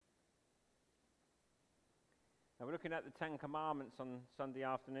And we're looking at the Ten Commandments on Sunday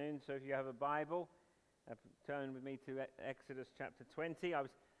afternoon, so if you have a Bible, turn with me to Exodus chapter 20.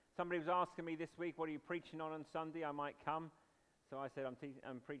 Somebody was asking me this week, what are you preaching on Sunday? I might come. So I said,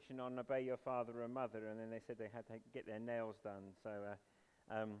 I'm preaching on obey your father and mother, and then they said they had to get their nails done. So,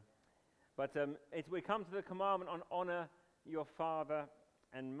 we come to the commandment on honor your father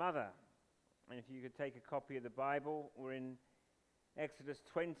and mother. And if you could take a copy of the Bible, we're in Exodus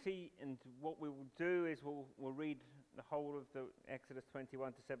 20, and what we will do is we'll read the whole of the Exodus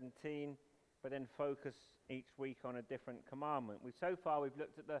 21 to 17, but then focus each week on a different commandment. So far we've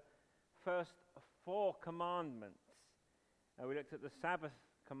looked at the first 4 commandments. We looked at the Sabbath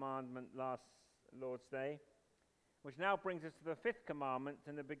commandment last Lord's Day, which now brings us to the 5th commandment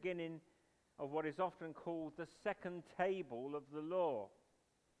and the beginning of what is often called the second table of the law,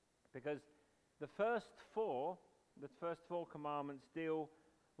 because the first 4 commandments deal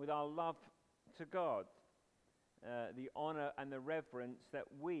with our love to God, the honor and the reverence that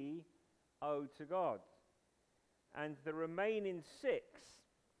we owe to God. And the remaining 6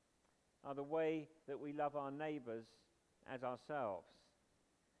 are the way that we love our neighbors as ourselves.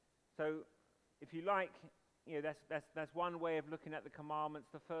 So, if you like, that's one way of looking at the commandments.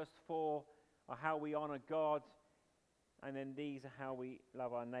 The first 4 are how we honor God, and then these are how we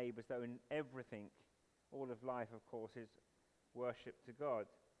love our neighbors, though in everything, all of life, of course, is worship to God.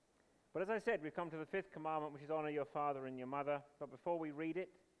 But as I said, we've come to the 5th commandment, which is honor your father and your mother. But before we read it,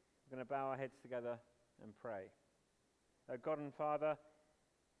 we're going to bow our heads together and pray. O God and Father,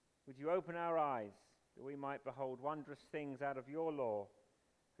 would you open our eyes that we might behold wondrous things out of your law,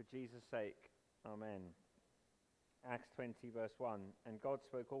 for Jesus' sake. Amen. Acts 20, verse 1. And God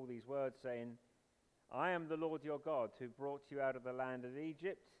spoke all these words, saying, I am the Lord your God, who brought you out of the land of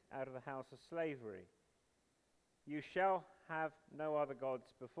Egypt, out of the house of slavery. You shall have no other gods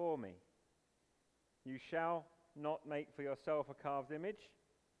before me. You shall not make for yourself a carved image,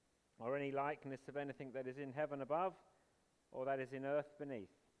 or any likeness of anything that is in heaven above, or that is in earth beneath,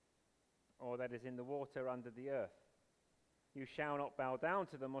 or that is in the water under the earth. You shall not bow down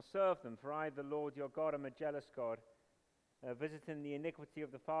to them or serve them, for I, the Lord your God, am a jealous God, visiting the iniquity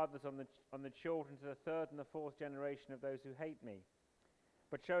of the fathers on the children to the 3rd and the 4th generation of those who hate me,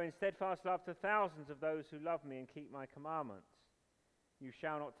 but showing steadfast love to thousands of those who love me and keep my commandments. You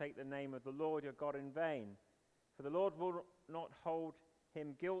shall not take the name of the Lord your God in vain, for the Lord will not hold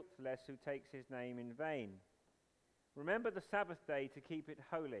him guiltless who takes his name in vain. Remember the Sabbath day to keep it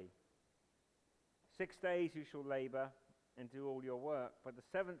holy. 6 days you shall labor and do all your work, but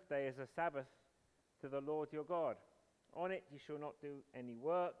the 7th day is a Sabbath to the Lord your God. On it you shall not do any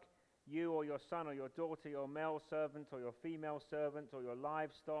work, you or your son or your daughter, your male servant or your female servant, or your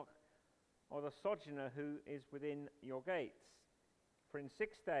livestock, or the sojourner who is within your gates. For in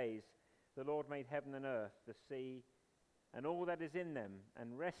 6 days the Lord made heaven and earth, the sea, and all that is in them,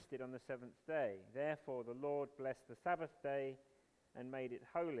 and rested on the 7th day. Therefore the Lord blessed the Sabbath day and made it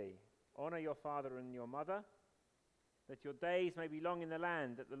holy. Honor your father and your mother, that your days may be long in the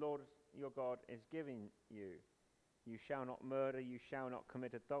land that the Lord your God is giving you. You shall not murder, you shall not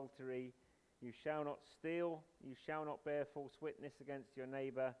commit adultery, you shall not steal, you shall not bear false witness against your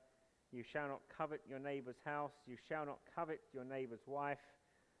neighbor, you shall not covet your neighbor's house, you shall not covet your neighbor's wife,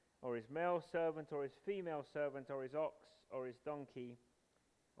 or his male servant, or his female servant, or his ox, or his donkey,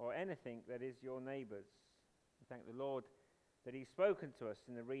 or anything that is your neighbor's. We thank the Lord that he's spoken to us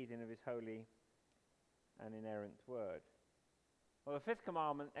in the reading of his holy and inerrant word. Well, the 5th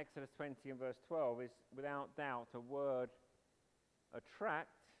commandment, Exodus 20 and verse 12, is without doubt a tract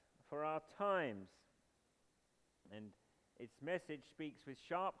for our times. And its message speaks with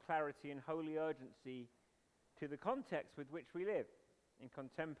sharp clarity and holy urgency to the context with which we live in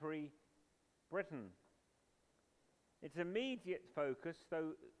contemporary Britain. Its immediate focus,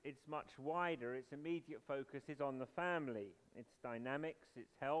 though it's much wider, its immediate focus is on the family, its dynamics,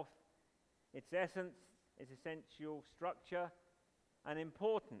 its health, its essence, its essential structure, and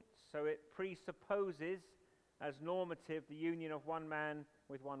importance. So it presupposes as normative the union of one man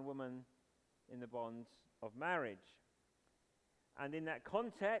with one woman in the bonds of marriage. And in that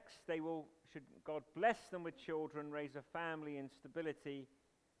context, should God bless them with children, raise a family in stability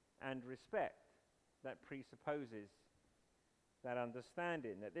and respect. That presupposes that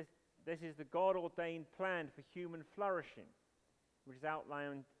understanding, that this is the God-ordained plan for human flourishing, which is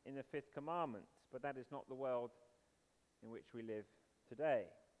outlined in the 5th commandment, but that is not the world in which we live today.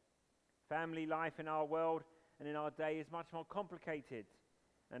 Family life in our world and in our day is much more complicated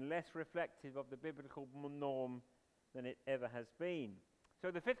and less reflective of the biblical norm than it ever has been. So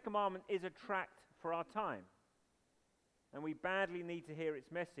the 5th commandment is a tract for our time, and we badly need to hear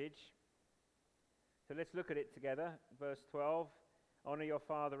its message. So let's look at it together. Verse 12, honor your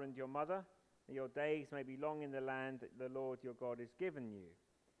father and your mother, that your days may be long in the land that the Lord your God has given you.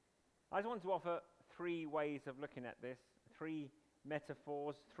 I just want to offer three ways of looking at this, three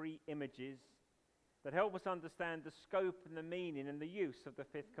metaphors, three images that help us understand the scope and the meaning and the use of the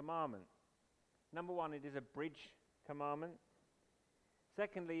fifth commandment. Number one, it is a bridge commandment.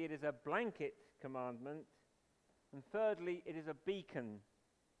 Secondly, it is a blanket commandment. And thirdly, it is a beacon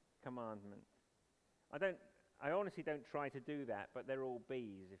commandment. I honestly don't try to do that, but they're all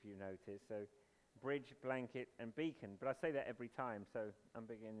B's, if you notice. So bridge, blanket, and beacon. But I say that every time, so I'm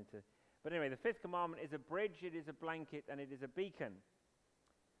beginning to... But anyway, the fifth commandment is a bridge, it is a blanket, and it is a beacon.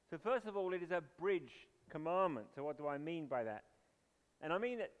 So first of all, it is a bridge commandment. So what do I mean by that? And I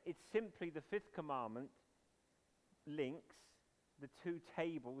mean that it's simply the fifth commandment links the two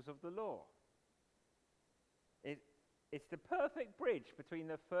tables of the law. It's the perfect bridge between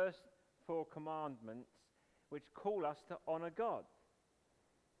the first four commandments, which call us to honor God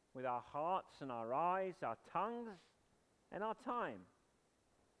with our hearts and our eyes, our tongues, and our time.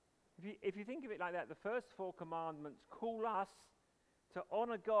 If you think of it like that, the first four commandments call us to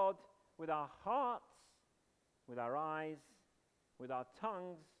honor God with our hearts, with our eyes, with our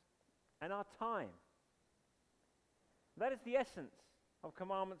tongues, and our time. That is the essence of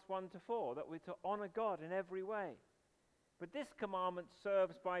commandments 1 to 4, that we're to honor God in every way. But this commandment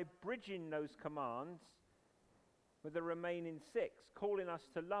serves by bridging those commands with the remaining 6, calling us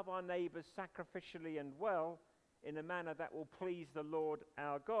to love our neighbours sacrificially and well in a manner that will please the Lord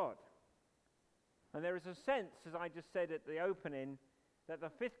our God. And there is a sense, as I just said at the opening, that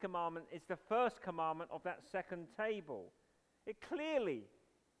the fifth commandment is the first commandment of that second table. It clearly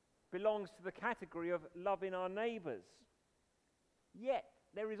belongs to the category of loving our neighbours. Yet,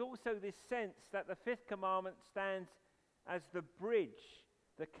 there is also this sense that the fifth commandment stands as the bridge,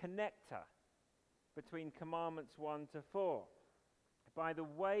 the connector between commandments 1 to 4. By the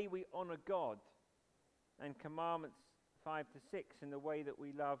way we honor God, and commandments 5 to 6 in the way that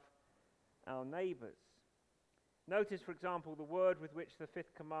we love our neighbours. Notice, for example, the word with which the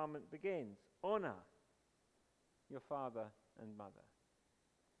fifth commandment begins. Honor your father and mother.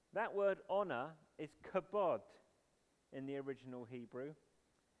 That word honor is kabod in the original Hebrew.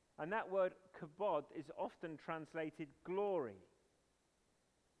 And that word kabod is often translated glory,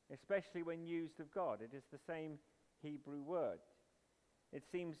 especially when used of God. It is the same Hebrew word. It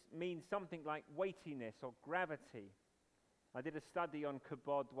means something like weightiness or gravity. I did a study on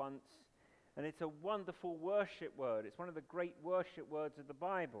kabod once, and it's a wonderful worship word. It's one of the great worship words of the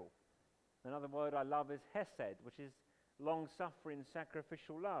Bible. Another word I love is hesed, which is long-suffering,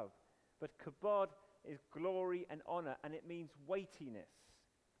 sacrificial love. But kabod is glory and honor, and it means weightiness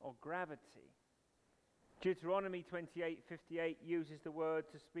or gravity. Deuteronomy 28:58 uses the word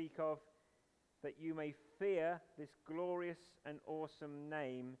to speak of that you may fear this glorious and awesome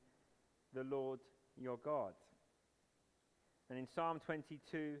name, the Lord your God. And in Psalm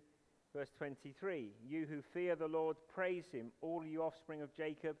 22, verse 23, you who fear the Lord, praise him. All you offspring of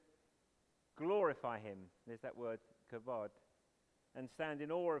Jacob, glorify him. There's that word, kavod. And stand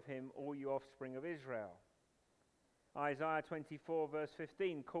in awe of him, all you offspring of Israel. Isaiah 24, verse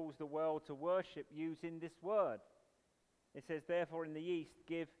 15, calls the world to worship using this word. It says, therefore in the east,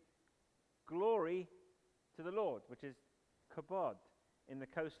 give glory to the Lord, which is kabod. In the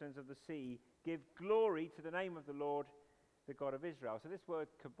coastlands of the sea, give glory to the name of the Lord, the God of Israel. So this word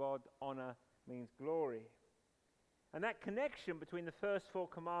kabod, honor, means glory. And that connection between the first four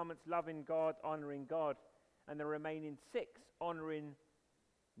commandments, loving God, honoring God, and the remaining 6, honoring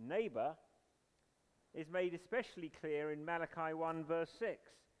neighbor, is made especially clear in Malachi 1 verse 6,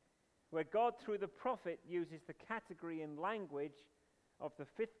 where God through the prophet uses the category and language of the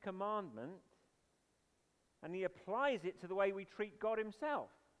fifth commandment, and he applies it to the way we treat God himself.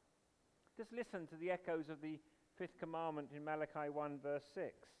 Just listen to the echoes of the fifth commandment in Malachi 1 verse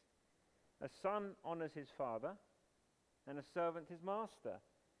 6. A son honors his father, and a servant his master.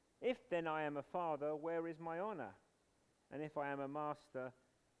 If then I am a father, where is my honor? And if I am a master,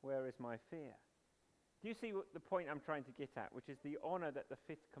 where is my fear? Do you see the point I'm trying to get at, which is the honor that the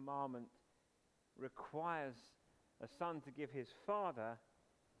fifth commandment requires a son to give his father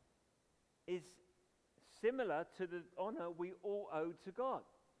is similar to the honor we all owe to God.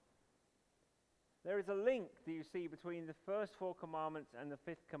 There is a link, do you see, between the first four commandments and the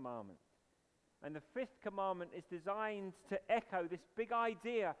fifth commandment. And the fifth commandment is designed to echo this big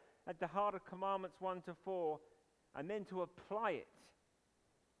idea at the heart of commandments 1 to 4, and then to apply it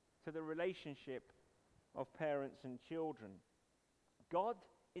to the relationship of parents and children. God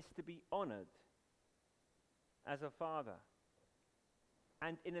is to be honored as a father.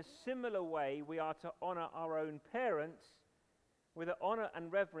 And in a similar way, we are to honor our own parents with an honor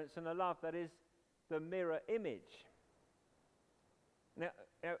and reverence and a love that is the mirror image. Now,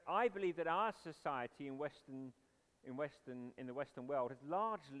 I believe that our society in the Western world has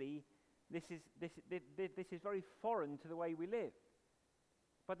largely, this is very foreign to the way we live.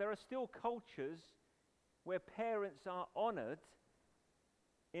 But there are still cultures where parents are honored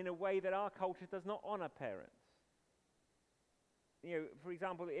in a way that our culture does not honor parents. For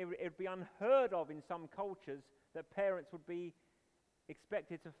example, it would be unheard of in some cultures that parents would be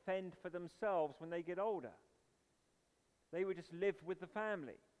expected to fend for themselves when they get older. They would just live with the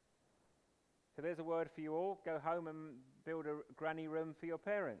family. So there's a word for you all. Go home and build a granny room for your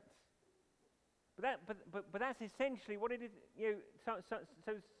parents. But that's essentially what it is.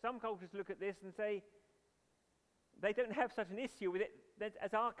 So some cultures look at this and say they don't have such an issue with it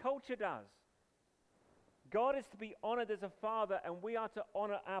as our culture does. God is to be honored as a father, and we are to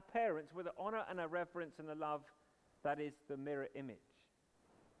honor our parents with an honor and a reverence and a love that is the mirror image.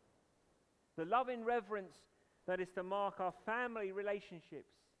 The love and reverence that is to mark our family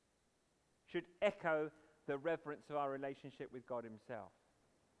relationships should echo the reverence of our relationship with God himself.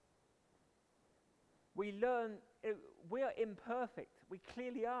 We learn, we are imperfect, we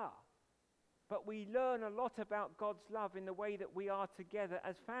clearly are, but we learn a lot about God's love in the way that we are together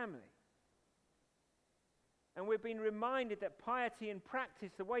as family. And we've been reminded that piety and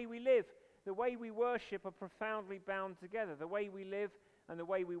practice, the way we live, the way we worship are profoundly bound together. The way we live and the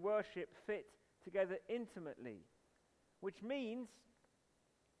way we worship fit together intimately, which means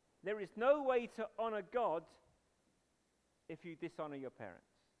there is no way to honor God if you dishonor your parents.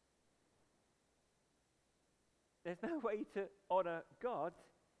 There's no way to honor God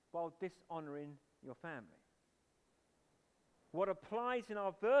while dishonoring your family. What applies in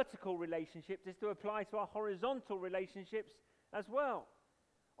our vertical relationships is to apply to our horizontal relationships as well.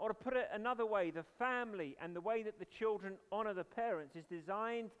 Or to put it another way, the family and the way that the children honor the parents is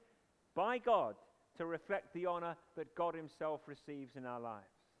designed by God to reflect the honor that God himself receives in our lives.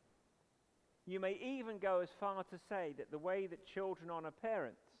 You may even go as far to say that the way that children honor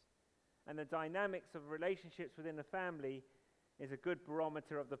parents and the dynamics of relationships within the family is a good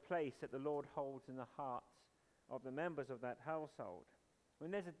barometer of the place that the Lord holds in the hearts of the members of that household.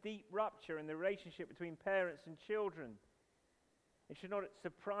 When there's a deep rupture in the relationship between parents and children, it should not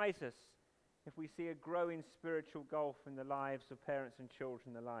surprise us if we see a growing spiritual gulf in the lives of parents and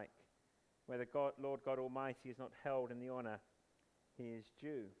children alike, where the Lord God Almighty is not held in the honor he is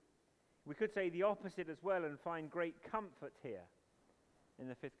due. We could say the opposite as well and find great comfort here in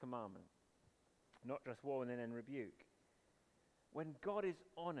the fifth commandment. Not just warning and rebuke. When God is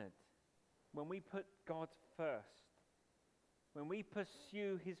honored, when we put God first, when we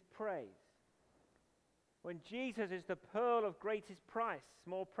pursue his praise, when Jesus is the pearl of greatest price,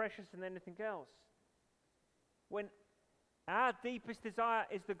 more precious than anything else, when our deepest desire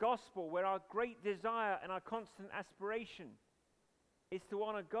is the gospel, where our great desire and our constant aspiration is to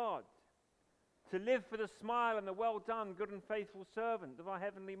honor God, to live for the smile and the well done, good and faithful servant of our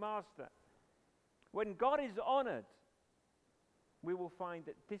heavenly master. When God is honored, we will find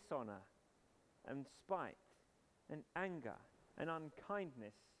that dishonor and spite and anger and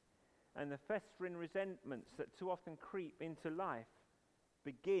unkindness and the festering resentments that too often creep into life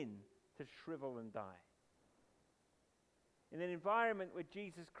begin to shrivel and die. In an environment where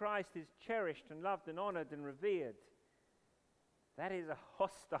Jesus Christ is cherished and loved and honored and revered, that is a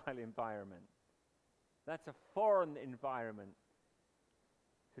hostile environment. That's a foreign environment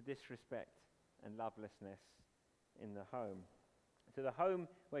to disrespect and lovelessness in the home. To the home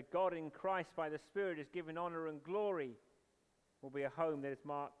where God in Christ by the Spirit is given honor and glory will be a home that is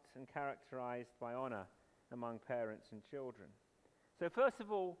marked and characterized by honor among parents and children. So first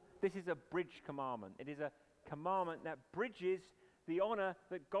of all, this is a bridge commandment. It is a commandment that bridges the honor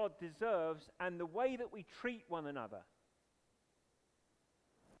that God deserves and the way that we treat one another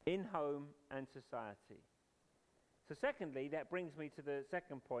in home and society. So secondly, that brings me to the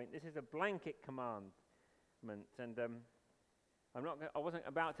second point. This is a blanket commandment, and I wasn't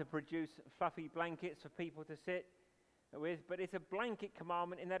about to produce fluffy blankets for people to sit with, but it's a blanket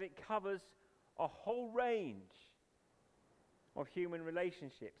commandment in that it covers a whole range of human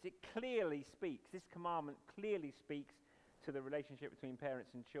relationships. It clearly speaks, this commandment clearly speaks to the relationship between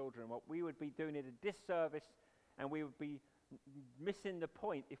parents and children. What we would be doing it a disservice, and we would be missing the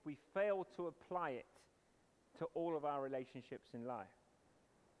point if we fail to apply it to all of our relationships in life.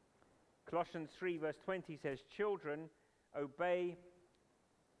 Colossians 3 verse 20 says, "Children, obey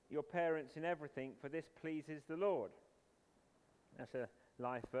your parents in everything, for this pleases the Lord." That's a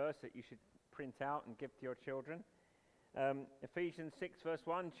life verse that you should print out and give to your children. Ephesians 6 verse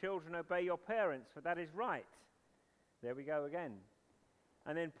 1, children obey your parents, for that is right. There we go again.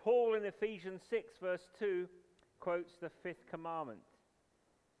 And then Paul in Ephesians 6 verse 2 quotes the fifth commandment.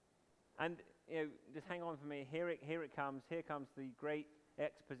 And just hang on for me. Here it comes. Here comes the great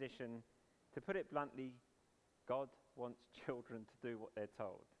exposition. To put it bluntly, God wants children to do what they're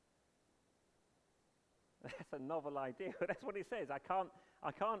told. That's a novel idea. That's what he says. I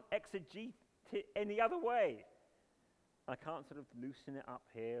can't exegete it any other way. I can't sort of loosen it up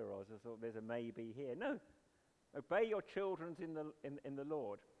here, or there's a maybe here. No. Obey your children in the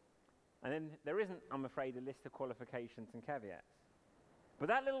Lord. And then there isn't, I'm afraid, a list of qualifications and caveats. But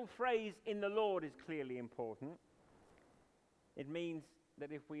that little phrase, in the Lord, is clearly important. It means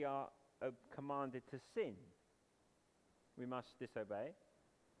that if we are commanded to sin, we must disobey.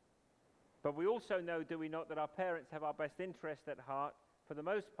 But we also know, do we not, that our parents have our best interest at heart for the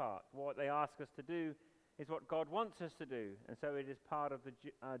most part. What they ask us to do is what God wants us to do, and so it is part of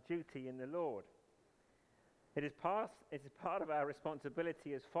our duty in the Lord. It is part of our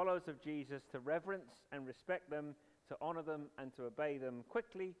responsibility as followers of Jesus to reverence and respect them, to honor them, and to obey them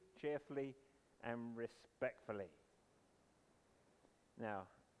quickly, cheerfully, and respectfully. Now,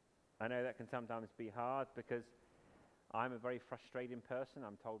 I know that can sometimes be hard because I'm a very frustrating person,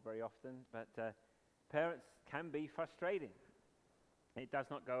 I'm told very often, but parents can be frustrating. It does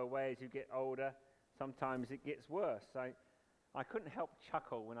not go away as you get older. Sometimes it gets worse. I couldn't help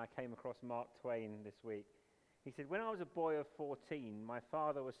chuckle when I came across Mark Twain this week. He said, when I was a boy of 14, my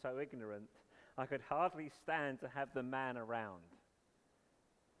father was so ignorant, I could hardly stand to have the man around.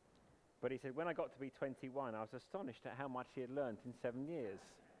 But he said, when I got to be 21, I was astonished at how much he had learned in 7 years.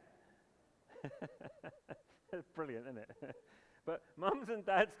 That's brilliant, isn't it? But mums and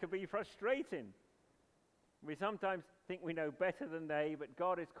dads can be frustrating. We sometimes think we know better than they, but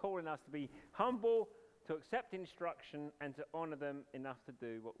God is calling us to be humble, to accept instruction, and to honor them enough to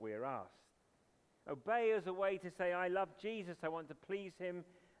do what we're asked. Obey as a way to say, I love Jesus, I want to please him,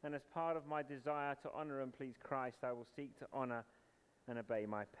 and as part of my desire to honor and please Christ, I will seek to honor and obey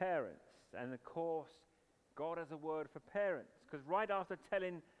my parents. And of course, God has a word for parents, because right after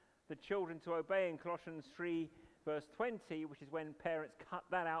telling the children to obey in Colossians 3 verse 20, which is when parents cut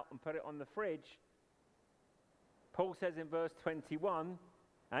that out and put it on the fridge, Paul says in verse 21,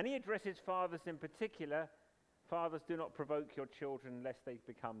 and he addresses fathers in particular, fathers, do not provoke your children lest they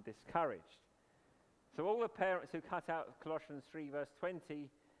become discouraged. So all the parents who cut out Colossians 3 verse 20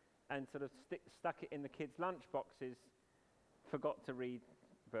 and sort of stuck it in the kids' lunch boxes forgot to read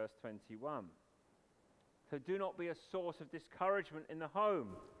verse 21. So do not be a source of discouragement in the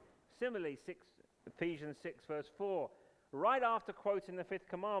home. Similarly, Ephesians 6 verse 4, right after quoting the fifth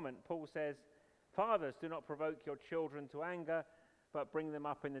commandment, Paul says, fathers, do not provoke your children to anger, but bring them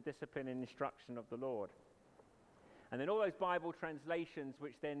up in the discipline and instruction of the Lord. And then all those Bible translations,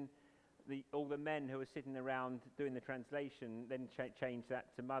 which then all the men who were sitting around doing the translation, then change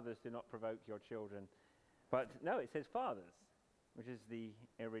that to mothers, do not provoke your children. But no, it says fathers, which is the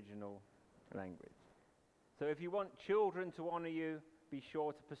original language. So if you want children to honor you, be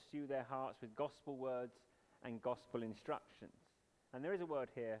sure to pursue their hearts with gospel words and gospel instructions. And there is a word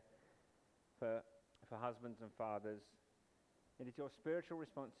here for husbands and fathers. It is your spiritual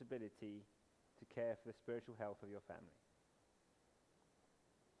responsibility to care for the spiritual health of your family.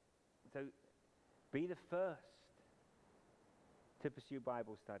 So be the first to pursue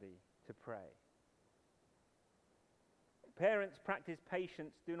Bible study, to pray. Parents, practice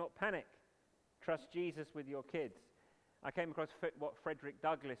patience, do not panic. Trust Jesus with your kids. I came across what Frederick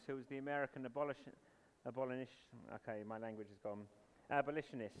Douglass, who was the American abolitionist,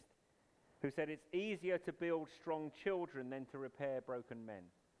 who said it's easier to build strong children than to repair broken men.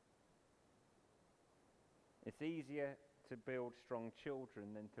 It's easier to build strong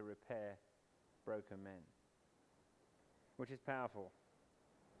children than to repair broken men. Which is powerful.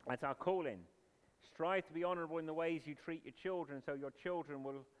 That's our calling. Strive to be honorable in the ways you treat your children, so your children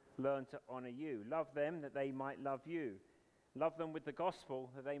will learn to honor you. Love them that they might love you. Love them with the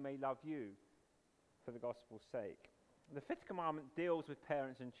gospel that they may love you for the gospel's sake. The fifth commandment deals with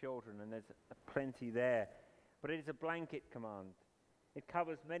parents and children, and there's plenty there. But it is a blanket command. It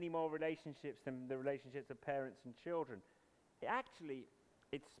covers many more relationships than the relationships of parents and children.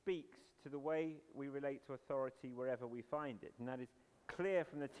 It speaks to the way we relate to authority wherever we find it. And that is clear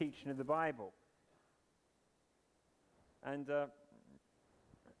from the teaching of the Bible. And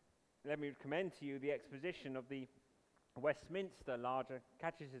let me commend to you the exposition of the Westminster Larger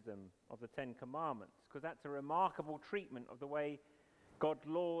Catechism of the Ten Commandments, because that's a remarkable treatment of the way God's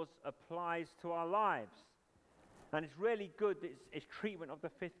laws applies to our lives. And it's really good that it's treatment of the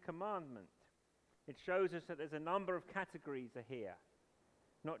fifth commandment. It shows us that there's a number of categories are here,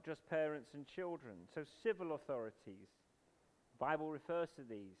 not just parents and children. So civil authorities, the Bible refers to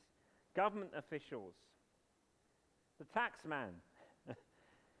these. Government officials, the taxman,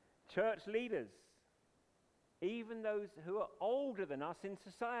 church leaders, even those who are older than us in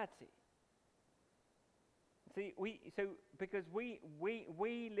society. See, because we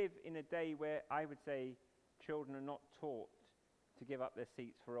live in a day where I would say children are not taught to give up their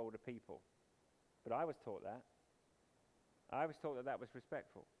seats for older people. But I was taught that. I was taught that that was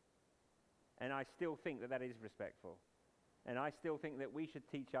respectful. And I still think that that is respectful. And I still think that we should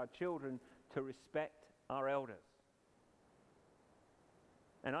teach our children to respect our elders.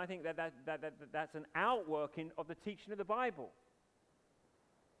 And I think that's an outworking of the teaching of the Bible.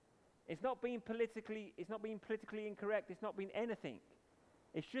 It's not being politically incorrect. It's not being anything.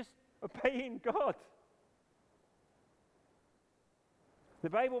 It's just obeying God. The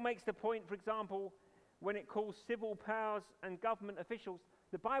Bible makes the point, for example, when it calls civil powers and government officials,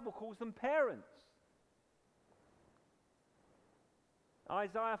 the Bible calls them parents.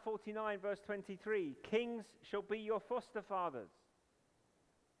 Isaiah 49 verse 23, kings shall be your foster fathers,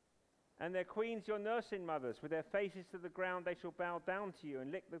 and their queens your nursing mothers. With their faces to the ground they shall bow down to you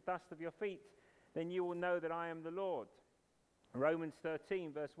and lick the dust of your feet. Then you will know that I am the Lord. Romans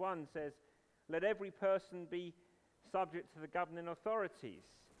 13 verse 1 says, let every person be subject to the governing authorities,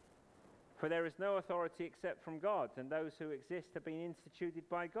 for there is no authority except from God, and those who exist have been instituted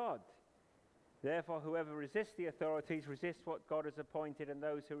by God. Therefore, whoever resists the authorities resists what God has appointed, and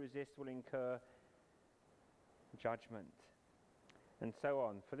those who resist will incur judgment. And so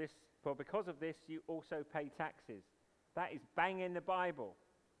on. For because of this, you also pay taxes. That is bang in the Bible.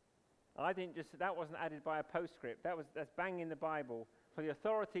 That wasn't added by a postscript. That's bang in the Bible. For the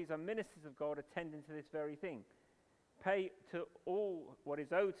authorities are ministers of God attending to this very thing. Pay to all what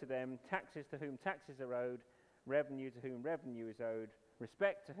is owed to them, taxes to whom taxes are owed, revenue to whom revenue is owed,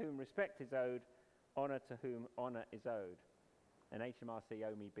 respect to whom respect is owed, honor to whom honor is owed. And HMRC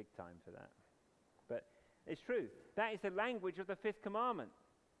owe me big time for that. But it's true. That is the language of the fifth commandment.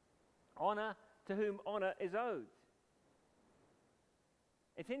 Honor to whom honor is owed.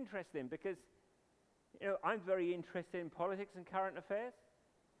 It's interesting because, I'm very interested in politics and current affairs.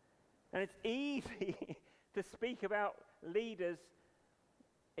 And it's easy to speak about leaders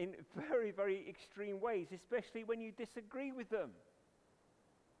in very, very extreme ways, especially when you disagree with them.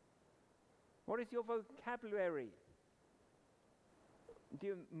 What is your vocabulary? Do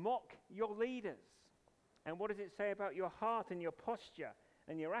you mock your leaders? And what does it say about your heart and your posture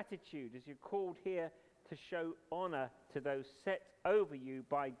and your attitude as you're called here to show honor to those set over you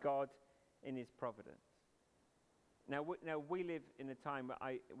by God in his providence? Now we live in a time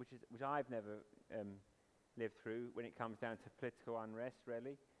which I've never lived through when it comes down to political unrest,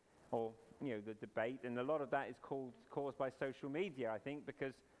 really, or the debate, and a lot of that is caused by social media, I think,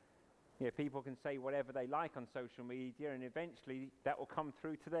 because people can say whatever they like on social media, and eventually that will come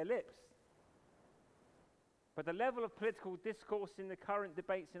through to their lips. But the level of political discourse in the current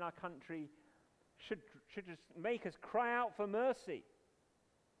debates in our country should just make us cry out for mercy.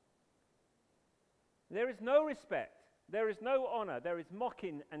 There is no respect. There is no honor. There is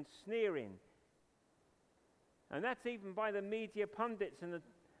mocking and sneering. And that's even by the media pundits and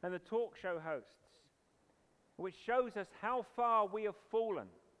the talk show hosts, which shows us how far we have fallen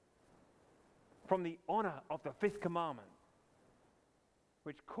from the honor of the fifth commandment,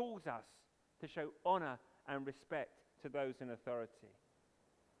 which calls us to show honor and respect to those in authority.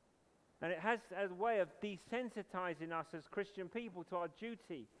 And it has a way of desensitizing us as Christian people to our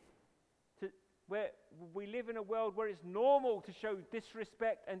duty, where we live in a world where it's normal to show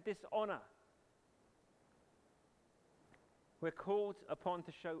disrespect and dishonor. We're called upon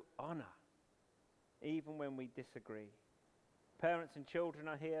to show honor, even when we disagree. Parents and children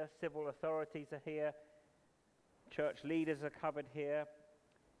are here, civil authorities are here, church leaders are covered here.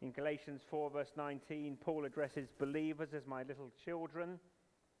 In Galatians 4 verse 19, Paul addresses believers as my little children.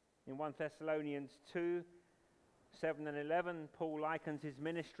 In 1 Thessalonians 2, 7 and 11, Paul likens his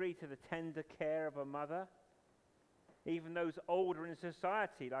ministry to the tender care of a mother. Even those older in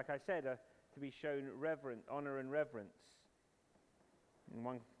society, like I said, are to be shown honor and reverence. In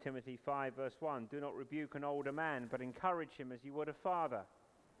 1 Timothy 5 verse 1, do not rebuke an older man, but encourage him as you would a father.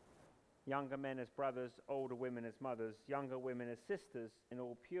 Younger men as brothers, older women as mothers, younger women as sisters in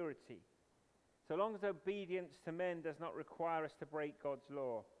all purity. So long as obedience to men does not require us to break God's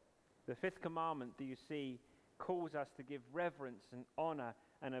law. The fifth commandment, do you see, calls us to give reverence and honor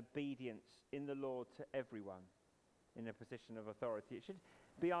and obedience in the Lord to everyone in a position of authority. It should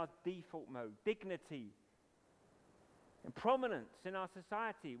be our default mode. Dignity and prominence in our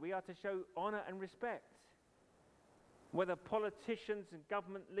society. We are to show honor and respect. Whether politicians and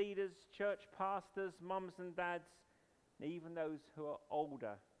government leaders, church pastors, mums and dads, even those who are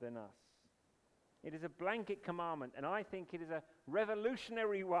older than us. It is a blanket commandment, and I think it is a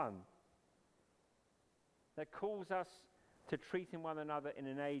revolutionary one that calls us to treating one another in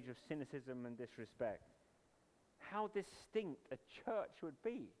an age of cynicism and disrespect. How distinct a church would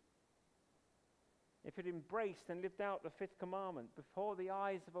be if it embraced and lived out the fifth commandment before the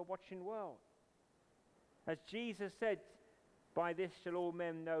eyes of a watching world. As Jesus said, "By this shall all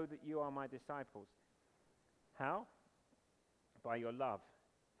men know that you are my disciples." How? By your love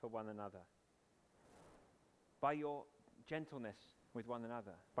for one another. By your gentleness with one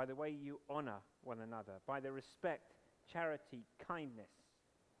another. By the way you honor one another. By the respect, charity, kindness.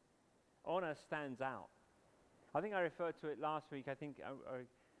 Honor stands out. I think I referred to it last week. I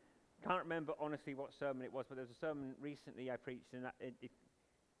can't remember honestly what sermon it was, but there was a sermon recently I preached, and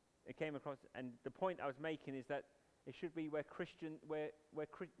it came across, and the point I was making is that it should be where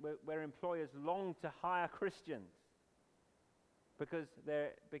employers long to hire Christians because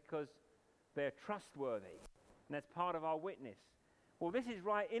they're trustworthy, and that's part of our witness. Well, this is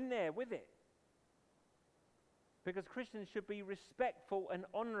right in there with it, because Christians should be respectful and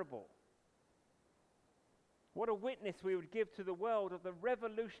honorable. What a witness we would give to the world of the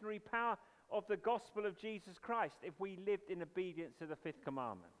revolutionary power of the gospel of Jesus Christ if we lived in obedience to the fifth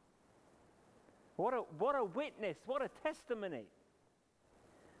commandment. What a witness, what a testimony.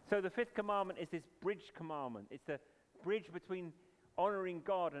 So the fifth commandment is this bridge commandment. It's the bridge between honoring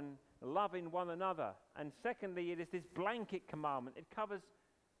God and loving one another. And secondly, it is this blanket commandment. It covers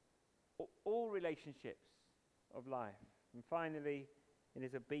all relationships of life. And finally, it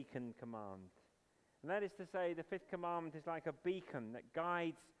is a beacon command. And that is to say, the fifth commandment is like a beacon that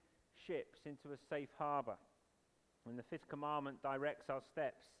guides ships into a safe harbor. And the fifth commandment directs our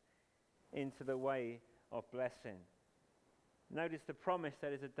steps into the way of blessing. Notice the promise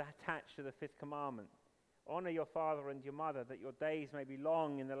that is attached to the fifth commandment. Honor your father and your mother, that your days may be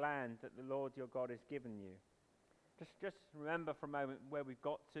long in the land that the Lord your God has given you. Just remember for a moment where we've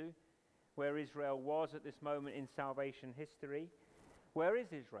got to, where Israel was at this moment in salvation history. Where is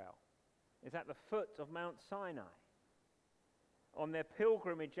Israel? It's at the foot of Mount Sinai, on their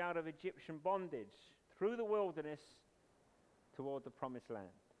pilgrimage out of Egyptian bondage, through the wilderness toward the promised land,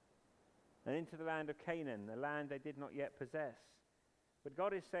 and into the land of Canaan, the land they did not yet possess. But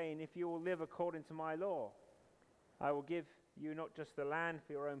God is saying, if you will live according to my law, I will give you not just the land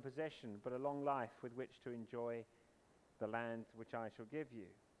for your own possession, but a long life with which to enjoy the land which I shall give you.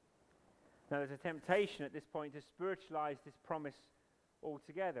 Now there's a temptation at this point to spiritualize this promise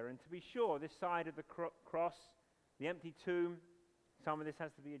altogether. And to be sure, this side of the cross, the empty tomb, some of this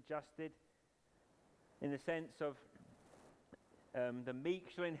has to be adjusted in the sense of the meek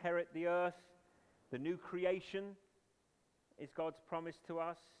shall inherit the earth, the new creation is God's promise to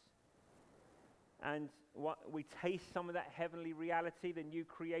us. And we taste some of that heavenly reality, the new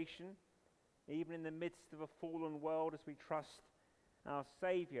creation, even in the midst of a fallen world as we trust our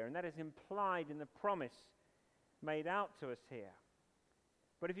Savior. And that is implied in the promise made out to us here.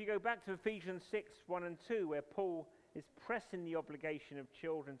 But if you go back to Ephesians 6, 1 and 2, where Paul is pressing the obligation of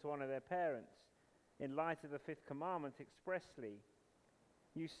children to honor their parents in light of the fifth commandment expressly,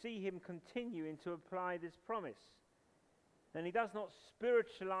 you see him continuing to apply this promise. And he does not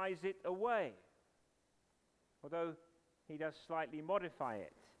spiritualize it away, although he does slightly modify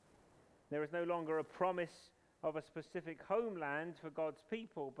it. There is no longer a promise of a specific homeland for God's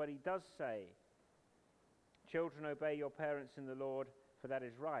people, but he does say, children, obey your parents in the Lord, for that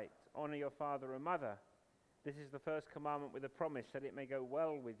is right. Honor your father and mother. This is the first commandment with a promise that it may go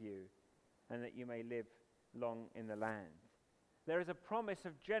well with you and that you may live long in the land. There is a promise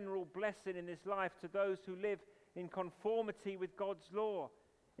of general blessing in this life to those who live in conformity with God's law,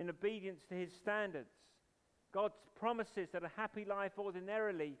 in obedience to his standards. God's promises that a happy life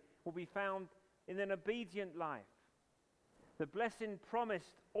ordinarily will be found in an obedient life. The blessing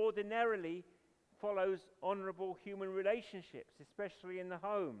promised ordinarily follows honorable human relationships, especially in the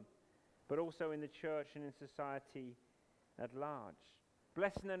home, but also in the church and in society at large.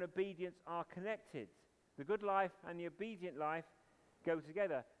 Blessing and obedience are connected. The good life and the obedient life go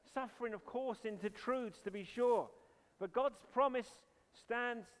together. Suffering, of course, into truths, to be sure, but God's promise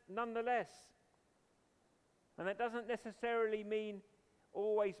stands nonetheless. And that doesn't necessarily mean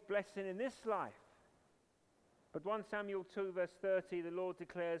always blessing in this life. But 1 Samuel 2 verse 30, the Lord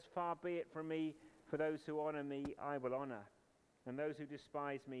declares, far be it from me, for those who honor me I will honor, and those who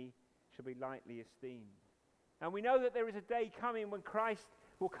despise me shall be lightly esteemed. And we know that there is a day coming when Christ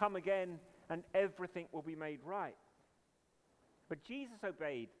will come again and everything will be made right. But Jesus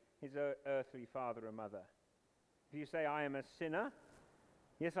obeyed his earthly father and mother. If you say, I am a sinner,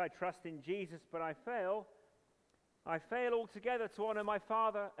 yes, I trust in Jesus, but I fail altogether to honor my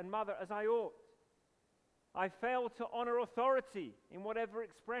father and mother as I ought. I fail to honor authority in whatever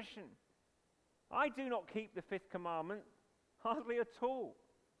expression. I do not keep the fifth commandment, hardly at all.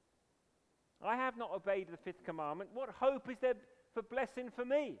 I have not obeyed the fifth commandment. What hope is there for blessing for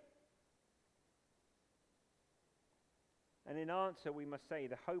me? And in answer, we must say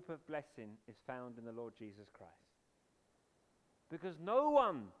the hope of blessing is found in the Lord Jesus Christ. Because no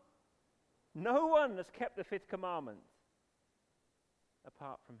one has kept the fifth commandment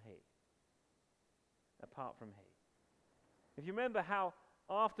apart from he. Apart from he. If you remember how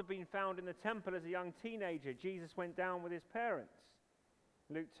after being found in the temple as a young teenager, Jesus went down with his parents.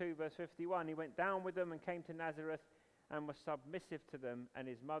 Luke 2 verse 51, he went down with them and came to Nazareth and was submissive to them, and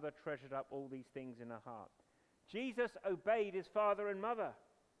his mother treasured up all these things in her heart. Jesus obeyed his father and mother.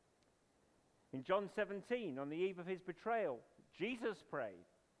 In John 17, on the eve of his betrayal, Jesus prayed,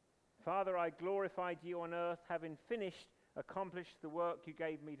 Father, I glorified you on earth, having accomplished the work you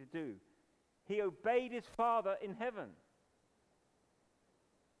gave me to do. He obeyed his Father in heaven.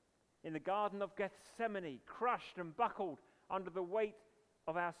 In the Garden of Gethsemane, crushed and buckled under the weight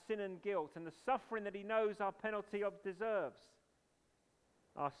of our sin and guilt and the suffering that he knows our penalty deserves.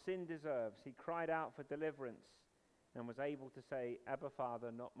 Our sin deserves. He cried out for deliverance and was able to say, Abba, Father,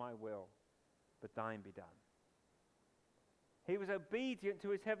 not my will, but thine be done. He was obedient to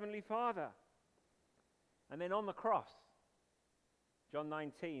his heavenly Father. And then on the cross, John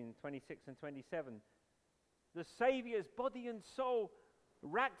 19, 26 and 27, the Saviour's body and soul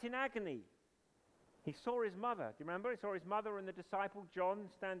racked in agony. He saw his mother. Do you remember? He saw his mother and the disciple John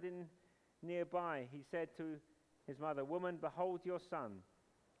standing nearby. He said to his mother, Woman, behold your son.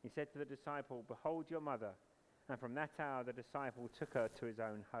 He said to the disciple, Behold your mother. And from that hour the disciple took her to his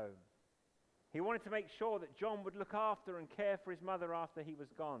own home. He wanted to make sure that John would look after and care for his mother after he was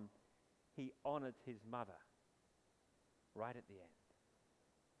gone. He honored his mother right at the end.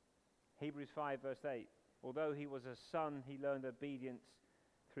 Hebrews 5 verse 8, although he was a son, he learned obedience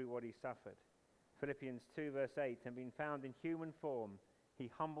through what he suffered. Philippians 2 verse 8, and being found in human form, he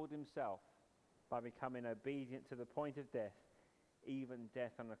humbled himself by becoming obedient to the point of death, even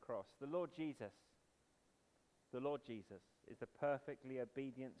death on the cross. The Lord Jesus is the perfectly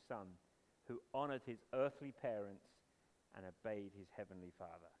obedient Son who honored his earthly parents and obeyed his heavenly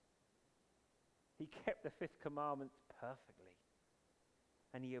Father. He kept the fifth commandment perfectly,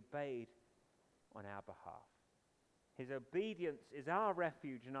 and he obeyed on our behalf. His obedience is our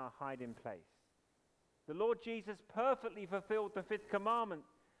refuge and our hiding place. The Lord Jesus perfectly fulfilled the fifth commandment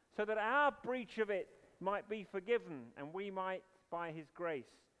so that our breach of it might be forgiven, and we might, by his grace,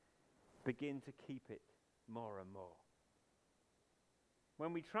 begin to keep it more and more.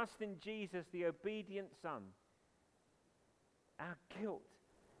 When we trust in Jesus, the obedient Son, our guilt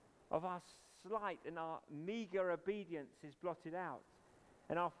of our slight and our meager obedience is blotted out,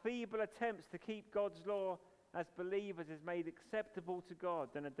 and our feeble attempts to keep God's law as believers is made acceptable to God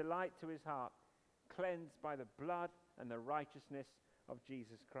and a delight to his heart, cleansed by the blood and the righteousness of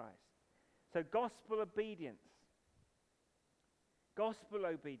Jesus Christ. So gospel obedience.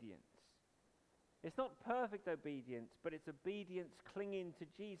 It's not perfect obedience, but it's obedience clinging to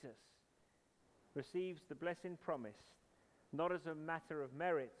Jesus. Receives the blessing promised, not as a matter of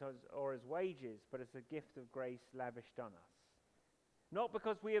merit or as wages, but as a gift of grace lavished on us. Not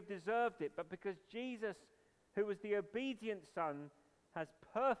because we have deserved it, but because Jesus, who was the obedient Son, has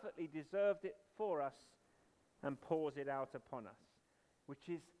perfectly deserved it for us and pours it out upon us, which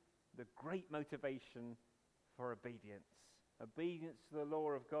is the great motivation for obedience. Obedience to the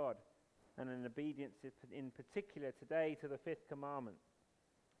law of God, and an obedience in particular today to the fifth commandment.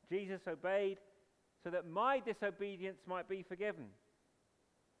 Jesus obeyed so that my disobedience might be forgiven,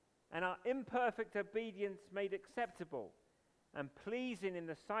 and our imperfect obedience made acceptable and pleasing in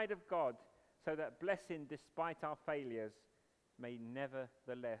the sight of God, so that blessing, despite our failures, may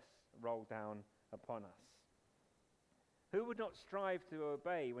nevertheless roll down upon us. Who would not strive to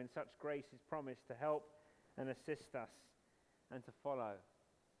obey when such grace is promised to help and assist us and to follow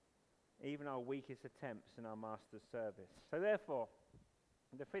even our weakest attempts in our Master's service? So therefore,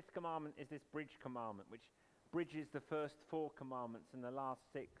 the fifth commandment is this bridge commandment, which bridges the first four commandments and the last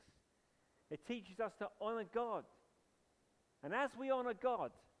six. It teaches us to honor God. And as we honor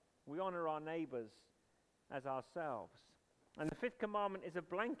God, we honor our neighbors as ourselves. And the fifth commandment is a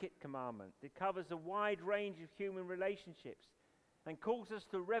blanket commandment. It covers a wide range of human relationships and calls us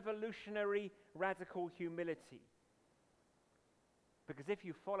to revolutionary, radical humility. Because if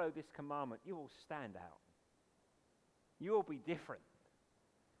you follow this commandment, you will stand out. You will be different.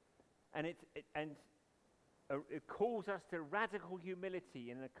 And it calls us to radical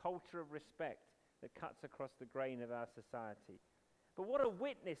humility in a culture of respect that cuts across the grain of our society. But what a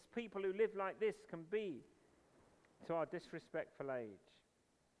witness people who live like this can be to our disrespectful age.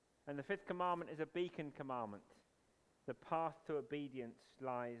 And the fifth commandment is a beacon commandment. The path to obedience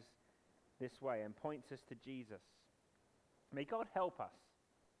lies this way and points us to Jesus. May God help us.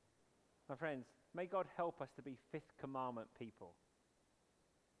 My friends, may God help us to be fifth commandment people.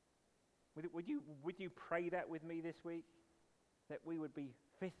 Would you pray that with me this week? That we would be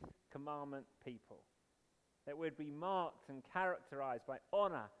fifth commandment people. That we'd be marked and characterized by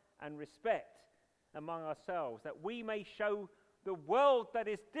honor and respect among ourselves. That we may show the world that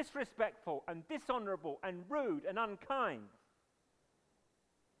is disrespectful and dishonorable and rude and unkind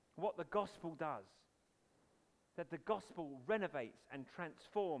what the gospel does. That the gospel renovates and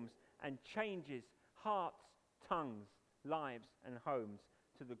transforms and changes hearts, tongues, lives and homes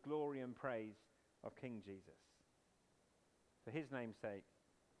to the glory and praise of King Jesus. For his name's sake,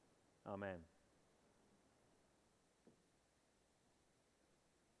 amen.